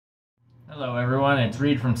Hello everyone, it's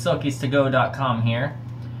Reed from Silkiestogo.com here.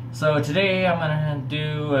 So today I'm going to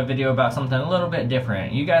do a video about something a little bit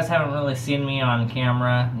different. You guys haven't really seen me on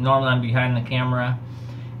camera. Normally I'm behind the camera.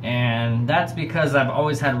 And that's because I've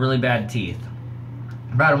always had really bad teeth.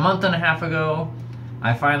 About a month and a half ago,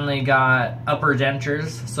 I finally got upper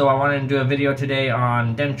dentures. So I wanted to do a video today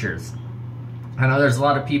on dentures. I know there's a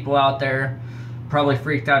lot of people out there probably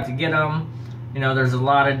freaked out to get them. You know, there's a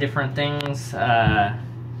lot of different things.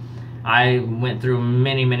 I went through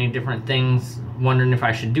many different things, wondering if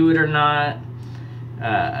I should do it or not.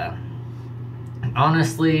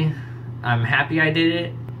 Honestly, I'm happy I did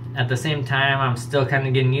it. At the same time, I'm still kind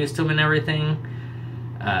of getting used to them and everything.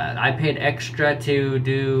 I paid extra to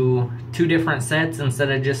do 2 different sets instead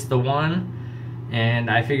of just the one, and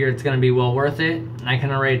I figure it's going to be well worth it. I can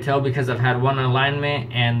already tell because I've had one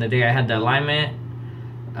alignment, and the day I had the alignment,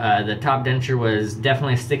 the top denture was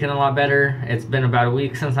definitely sticking a lot better. It's been about a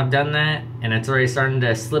week since I've done that, and it's already starting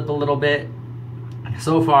to slip a little bit.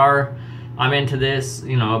 So far, I'm into this,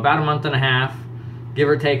 you know, about a month and a half, give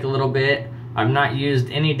or take a little bit. I've not used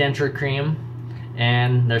any denture cream,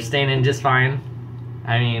 and they're staying in just fine.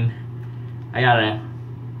 I mean, I gotta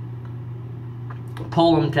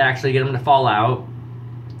pull them to actually get them to fall out.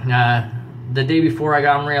 The day before I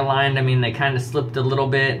got them realigned, I mean, they kind of slipped a little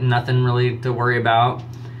bit, nothing really to worry about.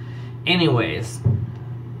 Anyways,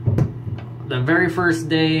 the very first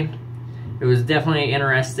day, it was definitely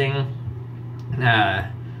interesting. I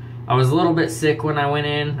was a little bit sick when I went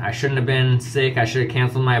in. I shouldn't have been sick. I should have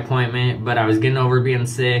canceled my appointment, but I was getting over being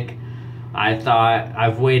sick. I thought,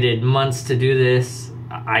 I've waited months to do this.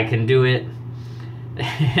 I can do it.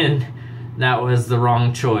 And that was the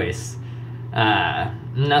wrong choice.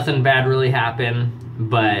 Nothing bad really happened,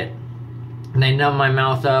 but they numbed my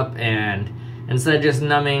mouth up, and instead of just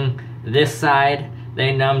numbing this side,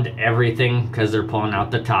 they numbed everything because they're pulling out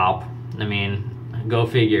the top. I mean, go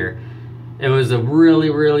figure. It was a really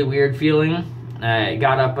weird feeling. It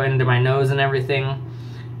got up into my nose and everything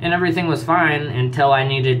was fine until I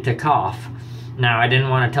needed to cough. Now, I didn't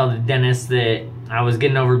want to tell the dentist that I was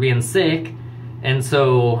getting over being sick, and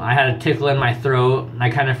so I had a tickle in my throat. I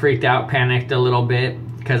kind of freaked out, panicked a little bit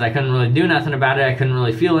because I couldn't really do nothing about it. I couldn't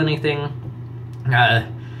really feel anything.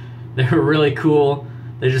 They were really cool.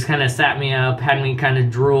 They just kind of sat me up, had me kind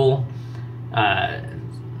of drool.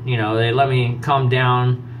 You know, they let me calm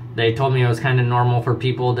down. They told me it was kind of normal for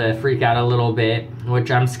people to freak out a little bit,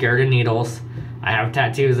 which I'm scared of needles. I have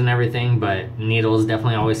tattoos and everything, but needles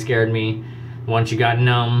definitely always scared me. Once you got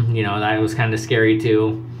numb, you know, that was kind of scary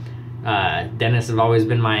too. Dentists have always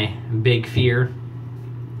been my big fear.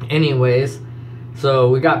 Anyways, so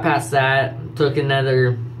we got past that. Took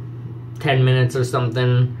another 10 minutes or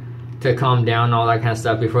something to calm down, all that kind of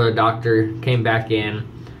stuff, before the doctor came back in.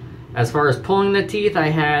 As far as pulling the teeth, I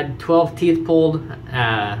had 12 teeth pulled.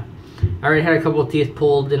 I already had a couple of teeth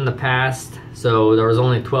pulled in the past, so there was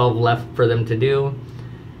only 12 left for them to do.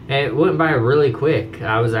 It went by really quick.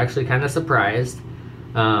 I was actually kind of surprised.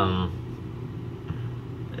 You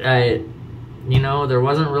know, there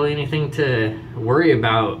wasn't really anything to worry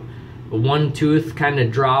about. One tooth kind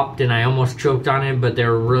of dropped and I almost choked on it, but they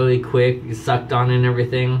were really quick, sucked on it and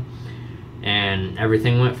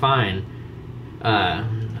everything went fine.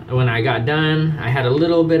 When I got done, I had a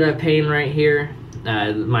little bit of pain right here.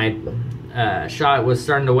 My shot was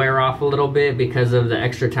starting to wear off a little bit because of the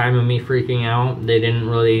extra time of me freaking out. They didn't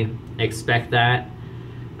really expect that.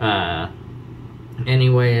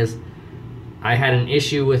 Anyways, I had an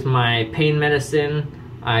issue with my pain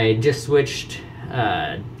medicine. I just switched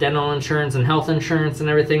dental insurance and health insurance and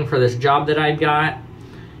everything for this job that I'd got,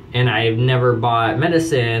 and I've never bought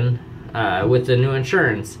medicine with the new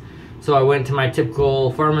insurance. So I went to my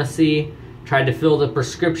typical pharmacy, tried to fill the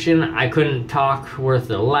prescription. I couldn't talk worth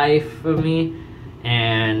the life of me,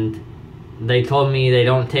 and they told me they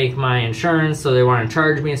don't take my insurance, so they want to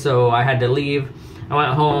charge me, so I had to leave. I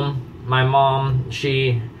went home. My mom,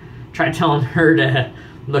 she tried telling her to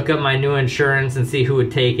look up my new insurance and see who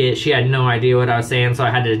would take it. She had no idea what I was saying, so I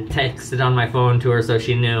had to text it on my phone to her so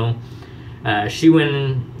she knew. She went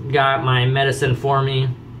and got my medicine for me,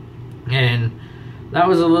 and that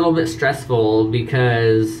was a little bit stressful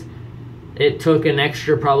because it took an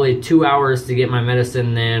extra probably 2 hours to get my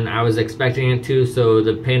medicine than I was expecting it to, so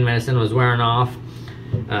the pain medicine was wearing off.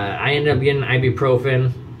 I ended up getting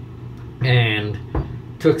ibuprofen and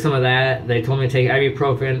took some of that. They told me to take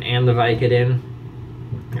ibuprofen and the Vicodin.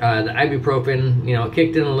 The ibuprofen, you know,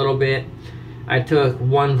 kicked in a little bit. I took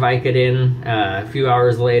one Vicodin a few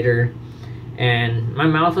hours later, and my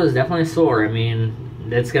mouth was definitely sore. I mean,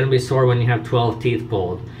 it's going to be sore when you have 12 teeth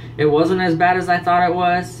pulled. It wasn't as bad as I thought it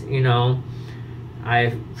was, you know.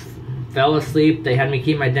 I fell asleep. They had me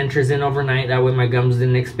keep my dentures in overnight. That way my gums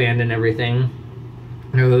didn't expand and everything.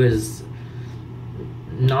 It was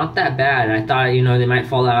not that bad. I thought, you know, they might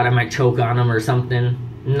fall out. I might choke on them or something.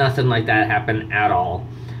 Nothing like that happened at all.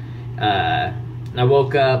 I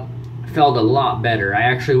woke up, felt a lot better. I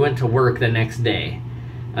actually went to work the next day.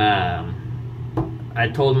 I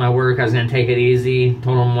told my work I was going to take it easy,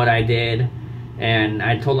 told them what I did, and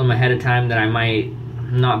I told them ahead of time that I might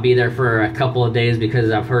not be there for a couple of days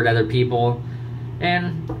because I've heard other people.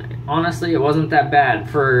 And honestly, it wasn't that bad.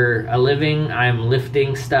 For a living, I'm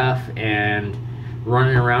lifting stuff and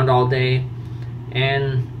running around all day,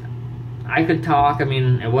 and I could talk. I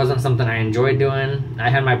mean, it wasn't something I enjoyed doing. I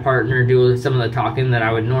had my partner do some of the talking that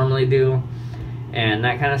I would normally do and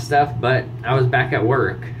that kind of stuff, but I was back at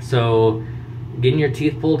work. So getting your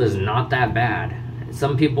teeth pulled is not that bad.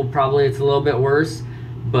 Some people probably it's a little bit worse,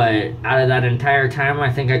 but out of that entire time,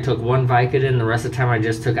 I think I took one Vicodin. The rest of the time I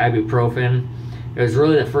just took ibuprofen. It was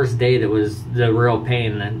really the first day that was the real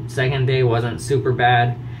pain. The second day wasn't super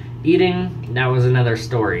bad. Eating, that was another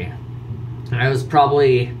story. I was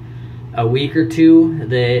probably a week or two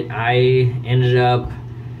that I ended up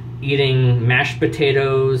eating mashed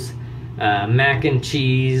potatoes, mac and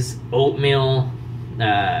cheese, oatmeal,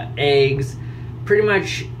 eggs, pretty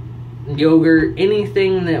much yogurt,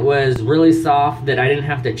 anything that was really soft that I didn't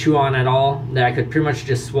have to chew on at all, that I could pretty much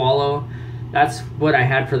just swallow. That's what I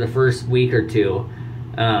had for the first week or two.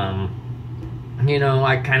 You know,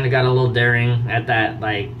 I kind of got a little daring at that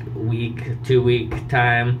like week, 2 week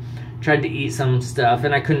time. Tried to eat some stuff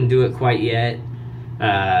and I couldn't do it quite yet.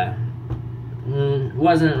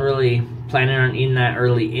 Wasn't really planning on eating that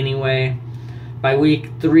early anyway. By week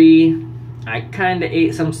 3, I kind of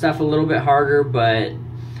ate some stuff a little bit harder, but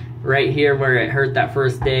right here where it hurt that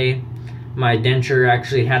first day, my denture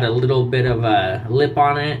actually had a little bit of a lip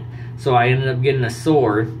on it, so I ended up getting a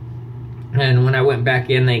sore. And when I went back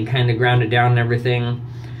in, they kind of ground it down and everything.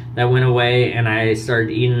 That went away, and I started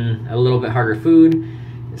eating a little bit harder food.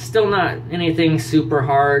 Still not anything super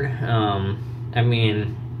hard. I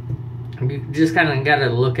mean, you just kind of got to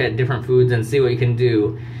look at different foods and see what you can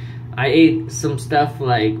do. I ate some stuff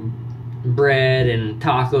like bread and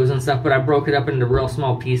tacos and stuff, but I broke it up into real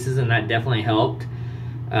small pieces, and that definitely helped.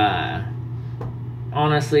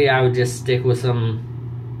 Honestly, I would just stick with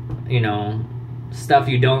some, you know, stuff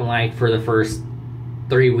you don't like for the first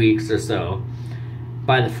 3 weeks or so.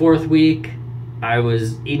 By the 4th week, I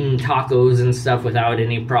was eating tacos and stuff without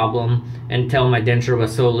any problem until my denture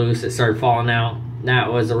was so loose it started falling out.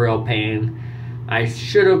 That was a real pain. I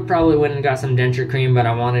should have probably went and got some denture cream, but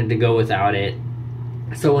I wanted to go without it.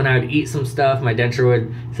 So when I would eat some stuff, my denture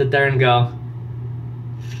would sit there and go.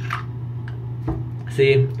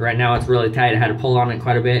 See, right now it's really tight. I had to pull on it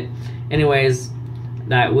quite a bit. Anyways,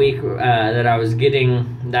 that week that I was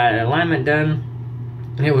getting that alignment done,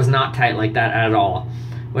 it was not tight like that at all.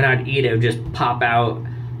 When I'd eat, it would just pop out.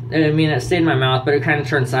 I mean, it stayed in my mouth, but it kind of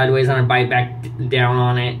turned sideways, and I'd bite back down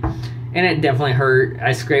on it. And it definitely hurt.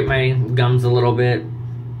 I scraped my gums a little bit.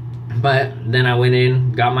 But then I went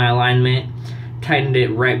in, got my alignment, tightened it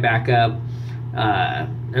right back up.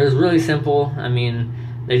 It was really simple. I mean,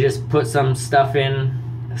 they just put some stuff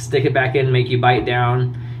in, stick it back in, make you bite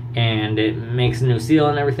down, and it makes a new seal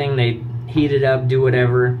and everything. They heat it up, do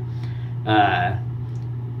whatever.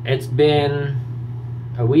 It's been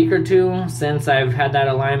a week or two since I've had that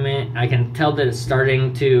alignment. I can tell that it's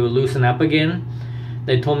starting to loosen up again.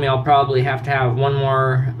 They told me I'll probably have to have one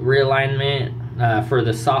more realignment for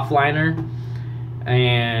the soft liner,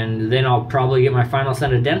 and then I'll probably get my final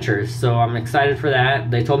set of dentures. So I'm excited for that.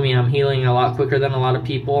 They told me I'm healing a lot quicker than a lot of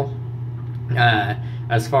people.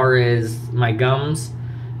 As far as my gums,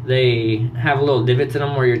 they have little divots in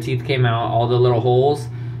them where your teeth came out, all the little holes.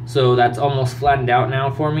 So that's almost flattened out now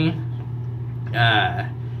for me.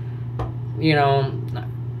 You know,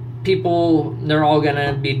 people, they're all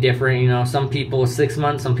gonna be different. You know, some people 6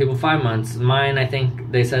 months, some people 5 months. Mine, I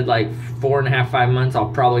think they said like 4.5, 5 months. I'll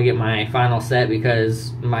probably get my final set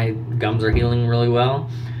because my gums are healing really well.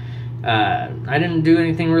 I didn't do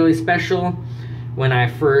anything really special when I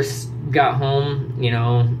first got home. You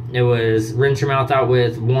know, it was rinse your mouth out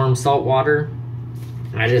with warm salt water.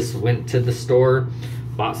 I just went to the store,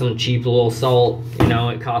 bought some cheap little salt. You know,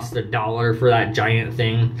 it cost $1 for that giant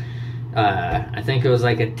thing. I think it was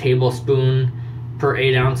like a tablespoon per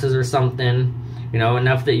 8 ounces or something. You know,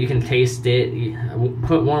 enough that you can taste it. You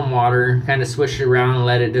put warm water, kind of swish it around,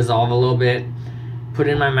 let it dissolve a little bit. Put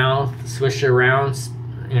it in my mouth, swish it around,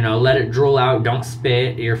 you know, let it drool out, don't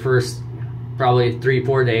spit. Your first probably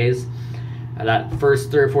 3-4 days. That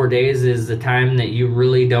first 3 or 4 days is the time that you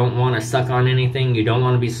really don't want to suck on anything. You don't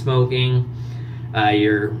want to be smoking.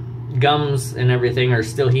 Your gums and everything are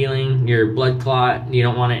still healing, your blood clot, you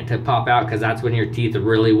don't want it to pop out because that's when your teeth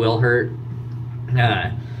really will hurt.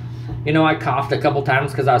 You know, I coughed a couple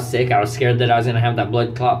times because I was sick. I was scared that I was going to have that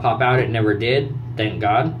blood clot pop out. It never did, thank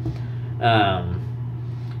God.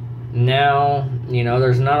 Now, you know,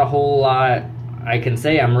 there's not a whole lot I can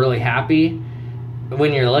say. I'm really happy.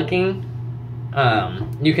 When you're looking,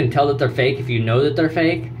 you can tell that they're fake if you know that they're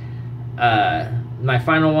fake. My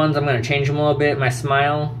final ones, I'm going to change them a little bit. My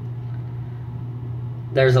smile,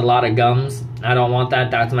 there's a lot of gums. I don't want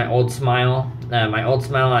that. That's my old smile. My old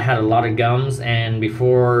smile, I had a lot of gums, and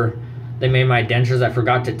before they made my dentures, I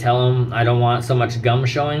forgot to tell them I don't want so much gum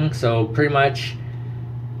showing. So pretty much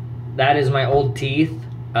that is my old teeth,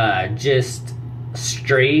 just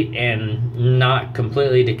straight and not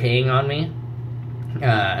completely decaying on me.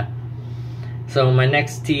 So my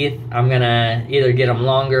next teeth, I'm gonna either get them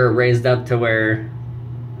longer or raised up to where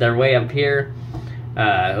they're way up here.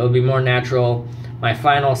 It'll be more natural. My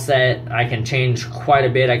final set, I can change quite a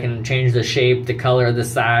bit. I can change the shape, the color, the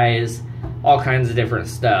size, all kinds of different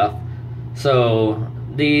stuff. So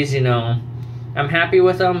these, you know, I'm happy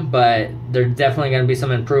with them, but there's definitely going to be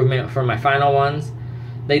some improvement for my final ones.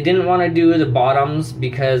 They didn't want to do the bottoms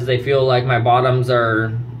because they feel like my bottoms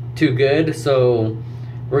are too good. So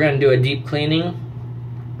we're going to do a deep cleaning,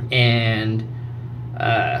 and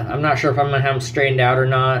I'm not sure if I'm going to have them straightened out or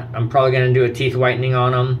not. I'm probably going to do a teeth whitening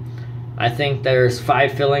on them. I think there's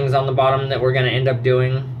 5 fillings on the bottom that we're going to end up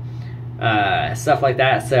doing, stuff like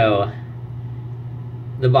that. So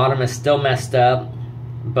the bottom is still messed up,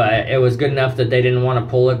 but it was good enough that they didn't want to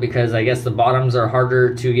pull it because I guess the bottoms are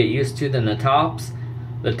harder to get used to than the tops.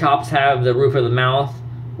 The tops have the roof of the mouth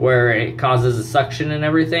where it causes a suction and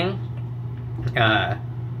everything.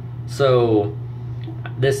 So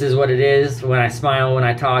this is what it is. When I smile, when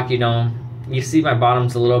I talk, you know, you see my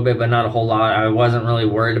bottoms a little bit, but not a whole lot. I wasn't really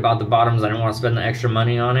worried about the bottoms. I didn't want to spend the extra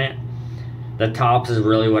money on it. The tops is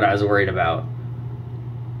really what I was worried about.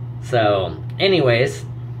 So, anyways,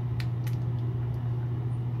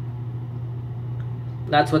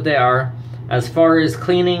 that's what they are. As far as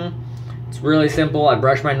cleaning, it's really simple. I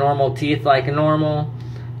brush my normal teeth like normal.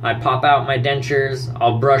 I pop out my dentures.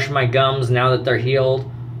 I'll brush my gums now that they're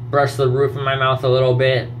healed. Brush the roof of my mouth a little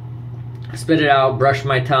bit. Spit it out. Brush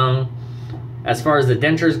my tongue. As far as the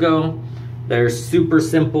dentures go, they're super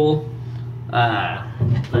simple.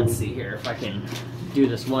 Let's see here if I can do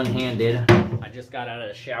this one-handed. I just got out of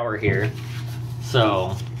the shower here.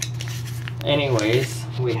 So, anyways,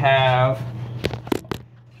 we have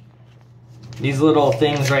these little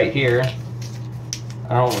things right here.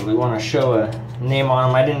 I don't really want to show a name on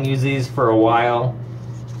them. I didn't use these for a while.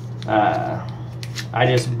 I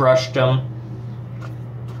just brushed them.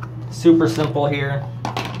 Super simple here.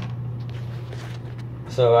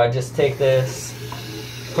 So I just take this,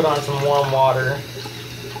 put on some warm water,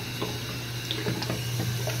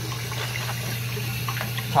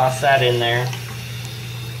 toss that in there.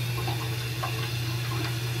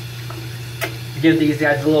 Give these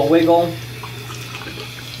guys a little wiggle.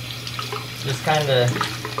 Just kind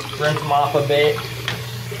of rinse them off a bit.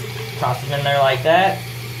 Toss them in there like that.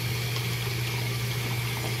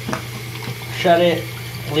 Shut it.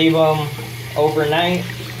 Leave them overnight,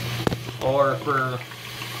 or for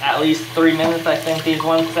at least 3 minutes, I think these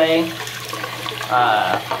ones say.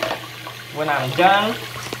 When I'm done,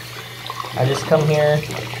 I just come here,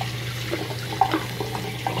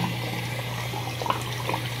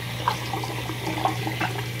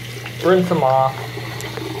 rinse them off,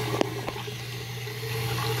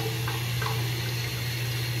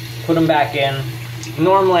 put them back in.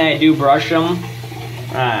 Normally I do brush them.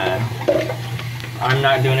 I'm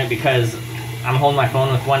not doing it because I'm holding my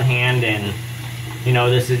phone with one hand, and you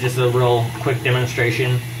know, this is just a real quick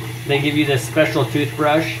demonstration. They give you this special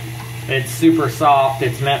toothbrush. It's super soft.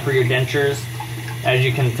 It's meant for your dentures. As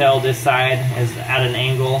you can tell, this side is at an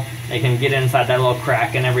angle. They can get inside that little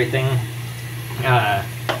crack and everything.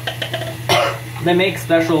 They make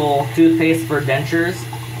special toothpaste for dentures.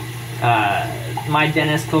 My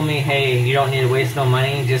dentist told me, hey, you don't need to waste no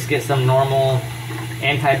money. Just get some normal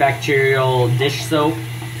antibacterial dish soap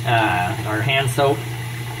or hand soap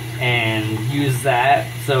and use that.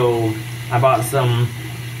 So I bought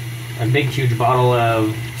a big huge bottle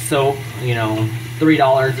of soap, you know,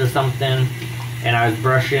 $3 or something, and I was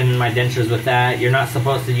brushing my dentures with that. You're not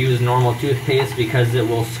supposed to use normal toothpaste because it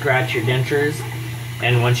will scratch your dentures,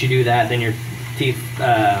 and once you do that, then your teeth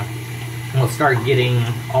will start getting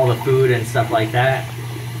all the food and stuff like that.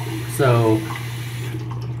 So,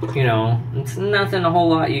 you know, it's nothing a whole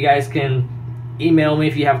lot. You guys can email me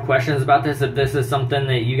if you have questions about this, if this is something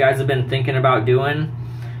that you guys have been thinking about doing.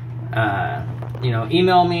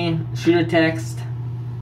 email me, shoot a text.